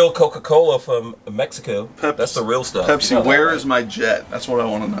 get that real Coca-Cola from Mexico. That's the real stuff. Pepsi, You know where that, is my jet? That's what I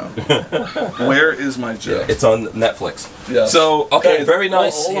want to know. Where is my jet? It's on Netflix. Yeah. So, okay, very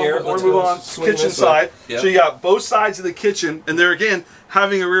nice hold on, here. before Let's we move go on, swing kitchen this way. side. Yep. So you got both sides of the kitchen, and there again,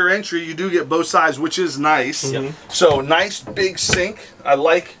 having a rear entry, you do get both sides, which is nice. So nice big sink. I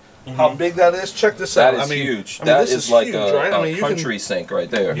like how big that is. Check this out. That is huge. I mean, That this is like huge, a, right? a country sink right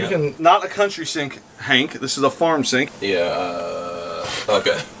there. You can not a country sink, Hank. This is a farm sink. Yeah.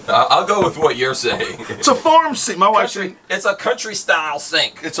 Okay. I'll go with what you're saying. It's a farm sink. My wife's saying It's a country style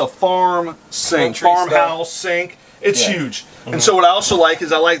sink. it's a farm sink, Country farmhouse sink. It's Yeah. huge. And so what I also like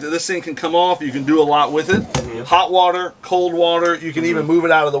is I like that this thing can come off. You can do a lot with it. Hot water, cold water. You can even move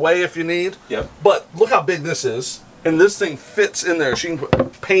it out of the way if you need. Yep. But look how big this is. And this thing fits in there. She can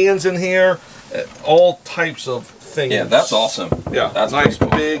put pans in here, all types of things. Yeah, that's awesome. Yeah, That's nice, pretty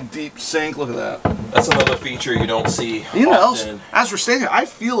cool. big, deep sink. Look at that. That's another feature you don't see You know, often. as we're standing here, I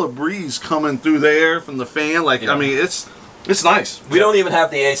feel a breeze coming through there from the fan. Like, I mean, it's nice. We don't even have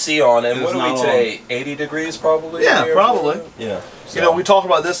the AC on, and It what is are we not today? 80 degrees probably? Yeah, here? probably. Yeah. You know, we talked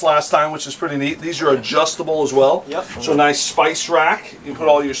about this last time, which is pretty neat. These are adjustable as well. Yep. So a nice spice rack. You put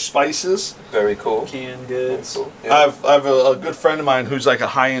all your spices. Very cool. Canned goods. I have a good friend of mine who's like a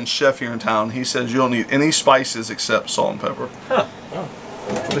high-end chef here in town. He says you don't need any spices except salt and pepper. Huh.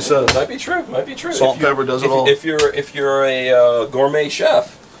 That's what he says. Might be true. Might be true. Salt and pepper does it all. If you're a gourmet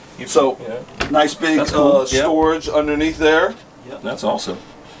chef, So nice big That's cool. storage underneath there. That's awesome.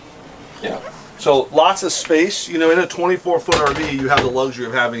 Yeah. So lots of space. You know, in a 24-foot RV, you have the luxury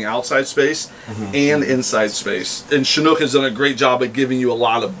of having outside space and inside space. And Chinook has done a great job of giving you a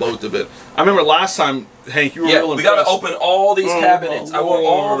lot of both of it. I remember last time, Hank, you were real we impressed. got to open all these cabinets. my I want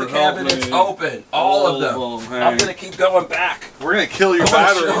all the Lord, help cabinets me. open. All of them. All of them, I'm Hank. going to keep going back. We're going to kill your I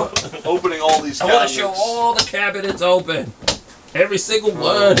battery wanna opening all these I cabinets. want to show all the cabinets open. Every single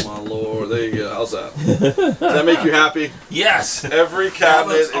one. Oh, my Lord. There you go. How's that? Does that make you happy? Yes. Every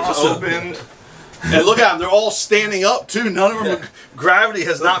cabinet is looks awesome. opened. And look at them. They're all standing up, too. None of them, gravity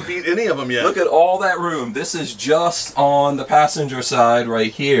has not beat any of them yet. Look at all that room. This is just on the passenger side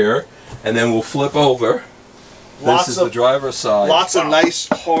right here. And then we'll flip over. Lots This is of- the driver's side. Lots of nice,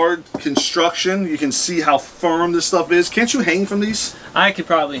 hard construction. You can see how firm this stuff is. Can't you hang from these? I could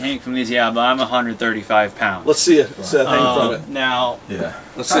probably hang from these, yeah, but I'm 135 pounds. Let's see it. Let's see that hang from it. Now, Yeah.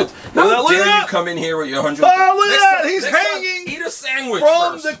 Let's see it. How Look at dare you that. come in here with your 100? Oh, look at Next that. time- He's next time, hanging eat a sandwich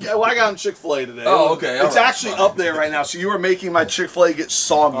From first. the, well, I got him Chick-fil-A today. Oh, okay, all It's right, actually fine. up there right now. So you were making my Chick-fil-A get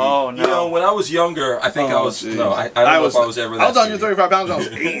soggy. oh no. You know, when I was younger, I think I Oh, was. geez. No, I don't know if I was ever that. I was 135 skinny. pounds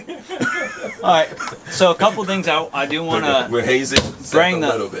when I was 8. All right. So a couple things I do want to We're hazing bring a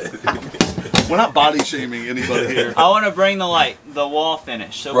the- little bit. We're not body shaming anybody here. I want to bring the wall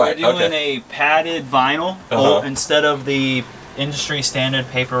finish. So Right, we're doing okay. a padded vinyl instead of the industry standard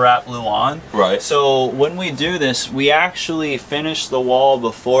paper wrap Luan. Right. So when we do this, we actually finish the wall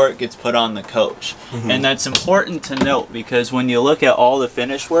before it gets put on the coach. And that's important to note because when you look at all the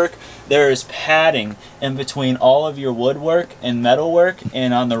finish work, there is padding in between all of your woodwork and metalwork,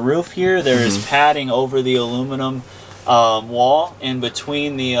 and on the roof here there is padding over the aluminum wall in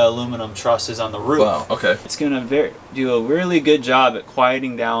between the aluminum trusses on the roof. Wow. Okay. It's going to do a really good job at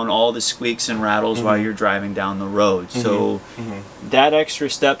quieting down all the squeaks and rattles while you're driving down the road. So that extra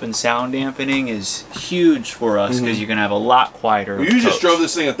step in sound dampening is huge for us because you're going to have a lot quieter. Well, you just coach. drove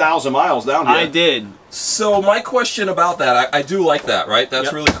this thing 1,000 miles down here. I did. So my question about that, I do like that, right? That's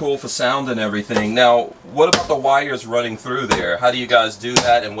Yep. really cool for sound and everything. Now, what about the wires running through there? How do you guys do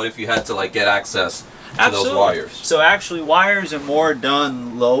that? And what if you had to like get access to those wires? So actually, wires are more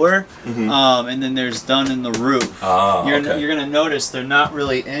done lower, and then there's done in the roof. Ah, you're okay. you're gonna notice they're not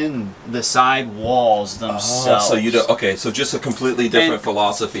really in the side walls themselves. So you do, okay, so just a completely different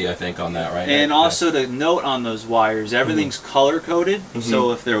philosophy, I think, on that, right? And Yeah. also to note on those wires, everything's color coded.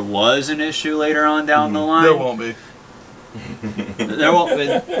 So if there was an issue later on down the line, There won't be. there won't be.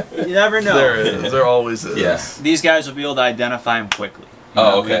 You never know. There is. There always is. Yeah. These guys will be able to identify them quickly. You Oh,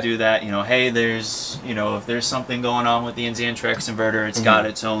 know, okay. We do that, hey, there's, if there's something going on with the Xantrex inverter, it's got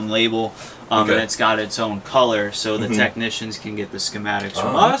its own label, and Okay. it's got its own color, so the technicians can get the schematics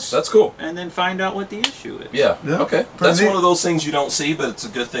from Oh, us. That's cool. And then find out what the issue is. Yeah. Yeah. Okay. Pretty That's neat. one of those things you don't see, but it's a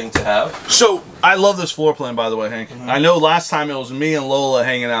good thing to have. So, I love this floor plan, by the way, Hank. I know last time it was me and Lola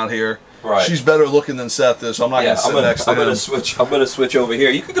hanging out here. Right. She's better looking than Seth is, so I'm not Yeah, going to sit next to I'm him. gonna switch over here.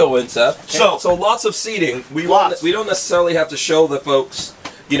 You can go in, Seth. So lots of seating. We Lots. don't necessarily have to show the folks,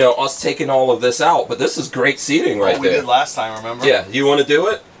 us taking all of this out, but this is great seating right we there. did last time, remember? Yeah. You want to do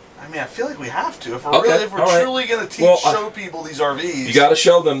it? I mean, I feel like we have to. If we're, Okay, if we're truly going to show people these RVs. You got to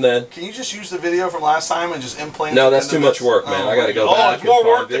show them then. Can you just use the video from last time and just implant it? No, that's too much work, man. I got to go back. Oh, it's more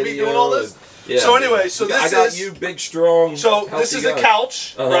work than me doing all this? Yeah. So anyway, so this is... I got you, big, strong, So this is a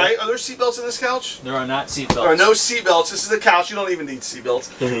couch, right? Are there seatbelts in this couch? There are not seatbelts. There are no seatbelts. This is a couch. You don't even need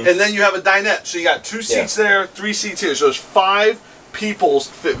seatbelts. And then you have a dinette. So you got 2 seats there, 3 seats here. So there's 5 people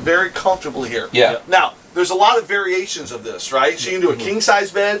fit very comfortably here. Yeah. Now, there's a lot of variations of this, right? So you can do a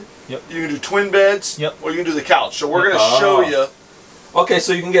king-size bed, you can do twin beds, or you can do the couch. So we're going to show you. Okay,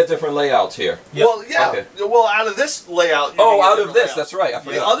 so you can get different layouts here. Well, yeah. Okay. Well, out of this layout. Out of this. That's right. I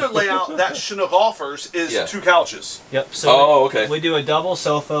forgot. The other layout that Chinook offers is 2 couches. Yep. So we do a double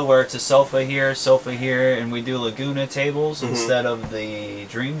sofa where it's a sofa here, and we do Laguna tables instead of the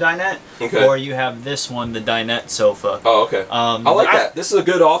Dream dinette. Okay. Or you have this one, the dinette sofa. Oh, okay. I like that. This is a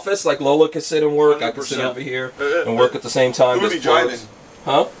good office. Like Lola can sit and work. 100%. I can sit over here and work at the same time. Who would be driving?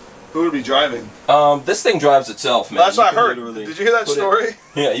 Huh? Who would be driving? This thing drives itself, man. That's what I heard. Did you hear that story?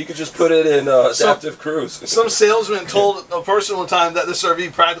 Yeah, you could just put it in adaptive cruise. Some salesman told a person one time that this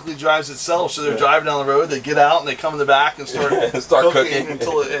RV practically drives itself. So they're driving down the road, they get out, and they come in the back and start cooking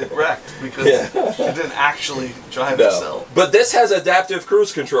until it wrecked because it didn't actually drive itself. But this has adaptive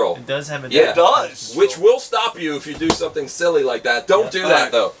cruise control. It does have adaptive. It does. Which will stop you if you do something silly like that. Don't do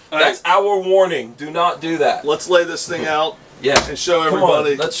that, though. That's our warning. Do not do that. Let's lay this thing out. Yeah. And show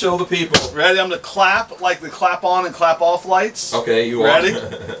everybody. Let's show the people. Ready? I'm going to clap like the clap on and clap off lights. Okay, you ready?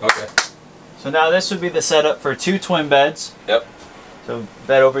 Okay. So now this would be the setup for 2 twin beds. Yep. So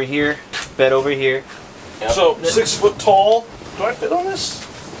bed over here, bed over here. Yep. So 6 foot tall. Do I fit on this?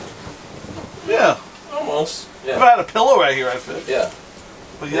 Yeah. Almost. Yeah. If I had a pillow right here, I'd fit. Yeah.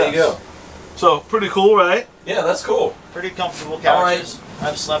 But there you go. So pretty cool, right? Yeah, that's cool. Pretty comfortable couches.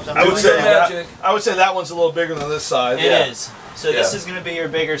 I've slept on. I would say that one's a little bigger than this side. It is. So this is going to be your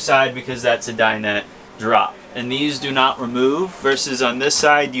bigger side because that's a dinette drop. And these do not remove, versus on this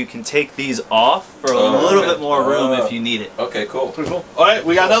side you can take these off for a little bit more room if you need it. Okay, cool. Pretty cool. All right,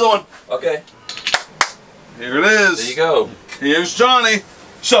 we got another one. Okay. Here it is. There you go. Here's Johnny.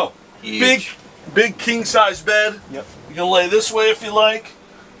 So, big king size bed. Yep. You can lay this way if you like.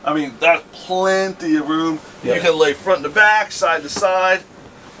 I mean, that's plenty of room. Yeah. You can lay front to back, side to side,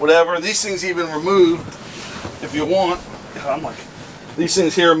 whatever. These things even remove if you want. I'm like, these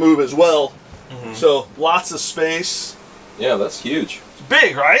things here move as well. So lots of space. Yeah, that's huge. It's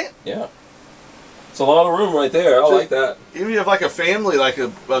big, right? Yeah. It's a lot of room right there. I like that. Even if you have like a family, like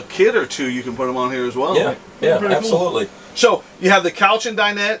a kid or 2, you can put them on here as well. Yeah, absolutely. Cool. So you have the couch and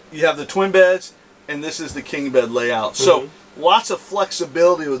dinette, you have the twin beds, and this is the king bed layout. So lots of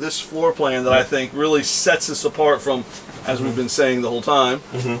flexibility with this floor plan that I think really sets us apart from, as we've been saying the whole time,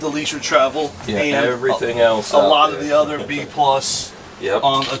 the leisure travel and everything else. A lot of the other B+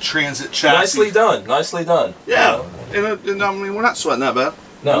 on a transit chassis. Nicely done. Nicely done. Yeah. And I mean, we're not sweating that bad.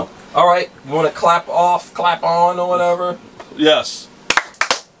 No. All right. You want to clap off, clap on, or whatever? Yes.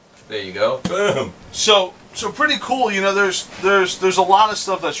 There you go. Boom. So pretty cool. You know, there's a lot of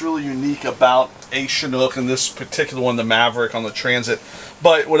stuff that's really unique about a Chinook, and this particular one, the Maverick on the Transit.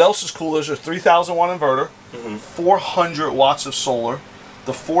 But what else is cool is there's a 3,000 watt inverter, 400 watts of solar,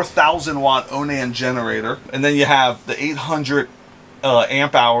 the 4,000 watt Onan generator, and then you have the 800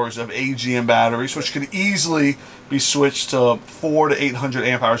 amp hours of AGM batteries, which could easily be switched to 400 to 800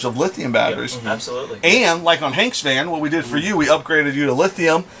 amp hours of lithium batteries. Yep, absolutely. And like on Hank's van, what we did for you, we upgraded you to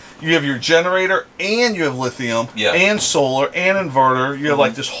lithium. You have your generator, and you have lithium, and solar, and inverter. You have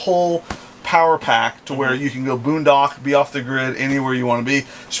like this whole power pack to where you can go boondock, be off the grid anywhere you want to be.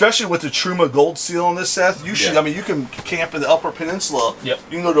 Especially with the Truma Gold Seal on this set, you should. I mean, you can camp in the Upper Peninsula. Yep.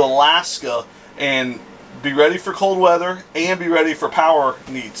 You can go to Alaska and be ready for cold weather and be ready for power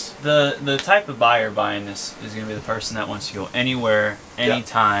needs. The type of buyer buying this is going to be the person that wants to go anywhere,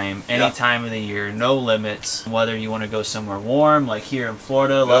 anytime, any time of the year, no limits. Whether you want to go somewhere warm, like here in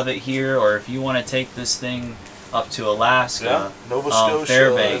Florida, love it here, or if you want to take this thing up to Alaska, Nova Scotia,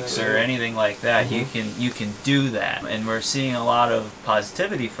 Fairbanks, or anything like that, you can do that. And we're seeing a lot of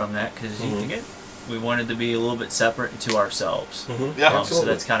positivity from that because we wanted to be a little bit separate to ourselves. So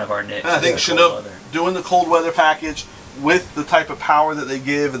that's kind of our niche. And I think Chinook doing the cold weather package with the type of power that they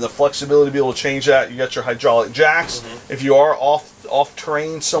give and the flexibility to be able to change that. You got your hydraulic jacks. If you are off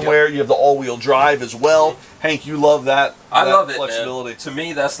terrain somewhere, you have the all-wheel drive as well. Hank, you love that. I love it, flexibility. man. To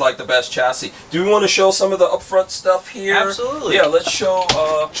me, that's like the best chassis. Do we want to show some of the upfront stuff here? Absolutely. Yeah, let's show.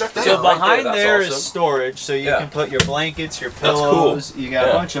 Check that So out. behind there is storage, so you can put your blankets, your pillows. You got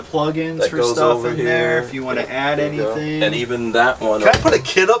a bunch of plug-ins for stuff in there if you want to add anything. And even that one. Can I put a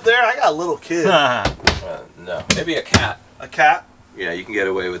kid up there? I got a little kid. No, maybe a cat. A cat? Yeah, you can get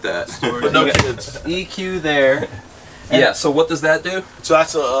away with that. But no kids. EQ there. Yeah, so what does that do? So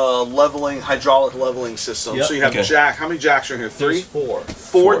that's a hydraulic leveling system. Yep. So you have jack. How many jacks are in here? 3? There's 4.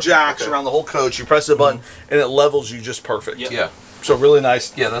 Four jacks around the whole coach. You press the button and it levels you just perfect. Yep. Yeah. So really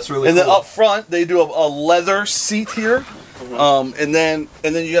nice. Yeah, that's really and cool. then up front they do a leather seat here. And then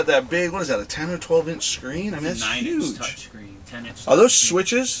you got that big, what is that, a 10 or 12 inch screen? I mean, that's 9-inch huge. touchscreen, 10-inch. Are those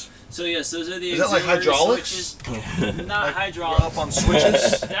switches? So yes, those are the Is that like auxiliary hydraulics? switches. Not hydraulics. Up on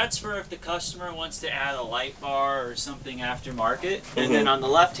switches? That's for if the customer wants to add a light bar or something aftermarket. And then on the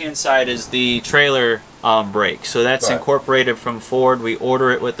left-hand side is the trailer brake. So that's incorporated from Ford. We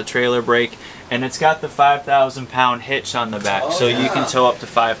order it with the trailer brake, and it's got the 5,000-pound hitch on the back, so you can tow up to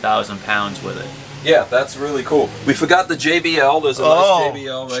 5,000 pounds with it. Yeah, that's really cool. We forgot the JBL. There's a nice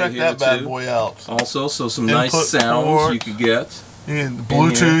JBL right check here that bad too. boy out. Also, so some Input nice sounds port. you could get. You can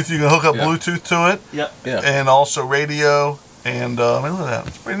Bluetooth. You can hook up Bluetooth to it. Yep. Yeah. And also radio. And I mean, look at that.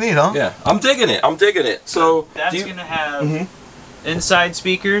 It's pretty neat, huh? Yeah, I'm digging it. I'm digging it. So That's going to have inside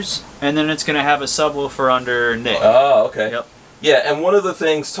speakers, and then it's going to have a subwoofer underneath. Oh, okay. Yep. Yeah, and one of the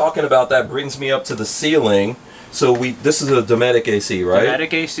things talking about that brings me up to the ceiling. So this is a Dometic AC, right?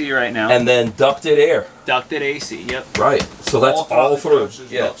 Dometic AC right now. And then ducted air. Ducted AC, yep. Right. So that's all through.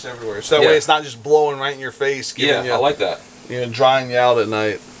 Yeah. Ducts everywhere. So that way it's not just blowing right in your face. Yeah, I like that. Drying you out at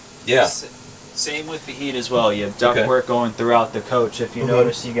night. Yeah. Same with the heat as well. You have ductwork going throughout the coach. If you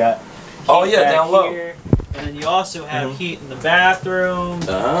notice, you got heat back down low. here, and then you also have heat in the bathroom.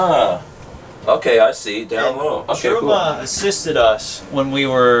 Ah. Okay, I see. Down low. Okay, Truma cool. assisted us when we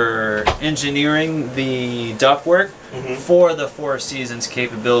were engineering the ductwork for the Four Seasons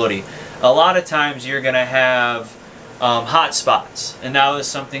capability. A lot of times you're going to have hot spots, and that was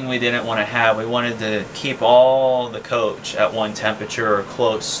something we didn't want to have. We wanted to keep all the coach at one temperature or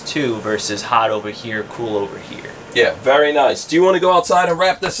close to versus hot over here, cool over here. Yeah, very nice. Do you want to go outside and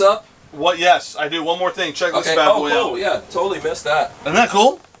wrap this up? What? Yes, I do. One more thing. Check this Okay. bad Oh, boy cool. out. Yeah, totally missed that. Isn't that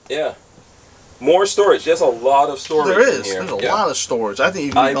cool? Yeah. More storage. There's a lot of storage There is. in here. There's a lot of storage. I think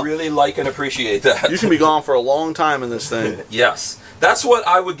you can be really like and appreciate that. you can be gone for a long time in this thing. Yes. That's what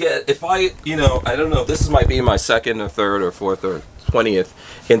I would get if I don't know, this might be my second or third or fourth or 20th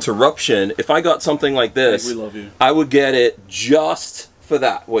interruption. If I got something like this, We love you. I would get it just for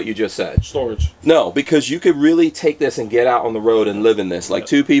that, what you just said. Storage. No, because you could really take this and get out on the road and live in this. Like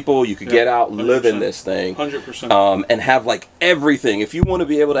 2 people, you could get out, live in this thing. 100%. And have like everything. If you want to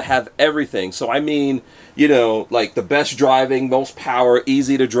be able to have everything. So I mean, like the best driving, most power,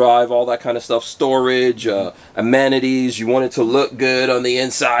 easy to drive, all that kind of stuff. Storage, amenities. You want it to look good on the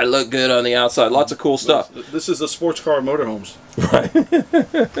inside, look good on the outside. Lots of cool stuff. This is the sports car motorhomes. Right.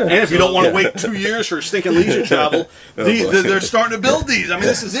 And if you don't want to wait 2 years for stinking leisure travel, they're starting to build these. I mean,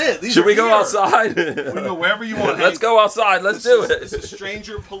 this is it. These Should are we go here. outside? We can go wherever you want. Let's go outside. Let's do it. This is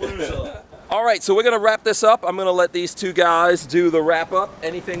Stranger Palooza. All right, so we're going to wrap this up. I'm going to let these 2 guys do the wrap up.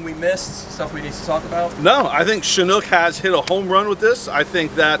 Anything we missed? Stuff we need to talk about? No, I think Chinook has hit a home run with this. I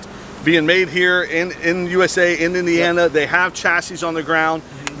think that being made here in USA, in Indiana, they have chassis on the ground.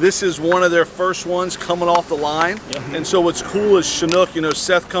 This is one of their first ones coming off the line. And so what's cool is Chinook,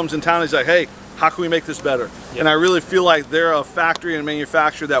 Seth comes in town, he's like, hey, how can we make this better? And I really feel like they're a factory and a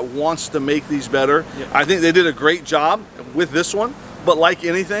manufacturer that wants to make these better. I think they did a great job with this one, but like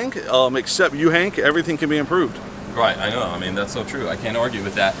anything, except you, Hank, everything can be improved. Right, I know. I mean, that's so true. I can't argue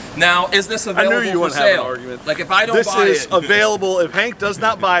with that. Now, is this available I knew you for wouldn't sale? have an argument. Like, if I don't buy This is it, available. If Hank does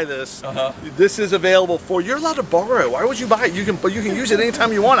not buy this, this is available for. You're allowed to borrow it. Why would you buy it? You can use it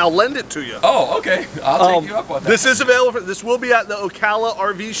anytime you want. I'll lend it to you. oh, okay. I'll take you up on that. This is available. This will be at the Ocala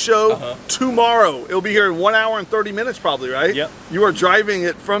RV show tomorrow. It'll be here in 1 hour and 30 minutes, probably, right? Yep. You are driving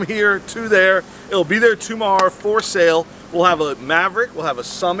it from here to there. It'll be there tomorrow for sale. We'll have a Maverick. We'll have a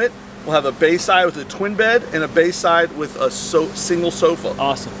Summit. We'll have a Bayside with a twin bed and a Bayside with a single sofa.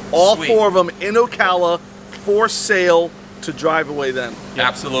 Awesome. All Sweet. 4 of them in Ocala for sale to drive away then.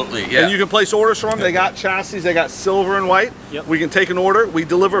 Absolutely, yeah. And you can place orders for them. They got chassis. They got silver and white. Yep. We can take an order. We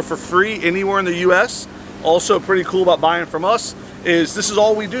deliver for free anywhere in the U.S. Also pretty cool about buying from us is this is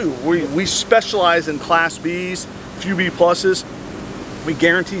all we do. We specialize in Class Bs, few B pluses. We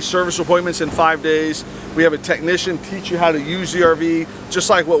guarantee service appointments in 5 days. We have a technician teach you how to use the RV, just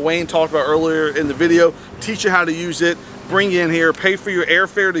like what Wayne talked about earlier in the video. Teach you how to use it, bring you in here, pay for your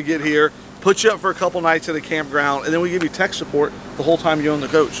airfare to get here, put you up for a couple nights at a campground, and then we give you tech support the whole time you own the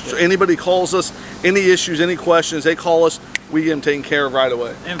coach. So anybody calls us, any issues, any questions, they call us, we get them taken care of right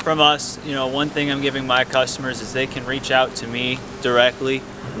away. And from us, one thing I'm giving my customers is they can reach out to me directly.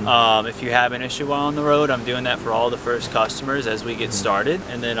 If you have an issue while on the road, I'm doing that for all the first customers as we get started.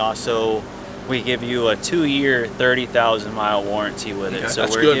 And then also we give you a 2-year, 30,000-mile warranty with it. So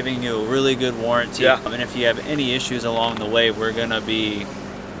we're giving you a really good warranty. And if you have any issues along the way, we're gonna be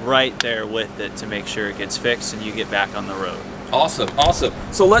right there with it to make sure it gets fixed and you get back on the road. Awesome, awesome.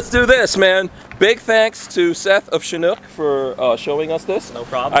 So let's do this, man. Big thanks to Seth of Chinook for showing us this. No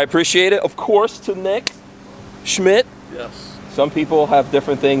problem. I appreciate it. Of course, to Nick Schmidt. Yes. Some people have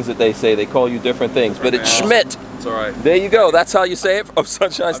different things that they say. They call you different things, but it's Schmidt. It's all right. There you go. That's how you say it, of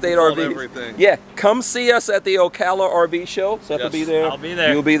Sunshine State RVs. Everything. Yeah, come see us at the Ocala RV show. Seth will be there. I'll be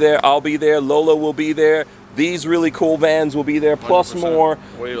there. You'll be there. I'll be there. Lola will be there. These really cool vans will be there, plus 100%. more.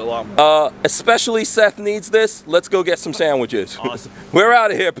 Wait, a lot more. Especially Seth needs this. Let's go get some sandwiches. Awesome. We're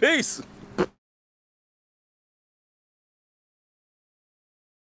out of here. Peace.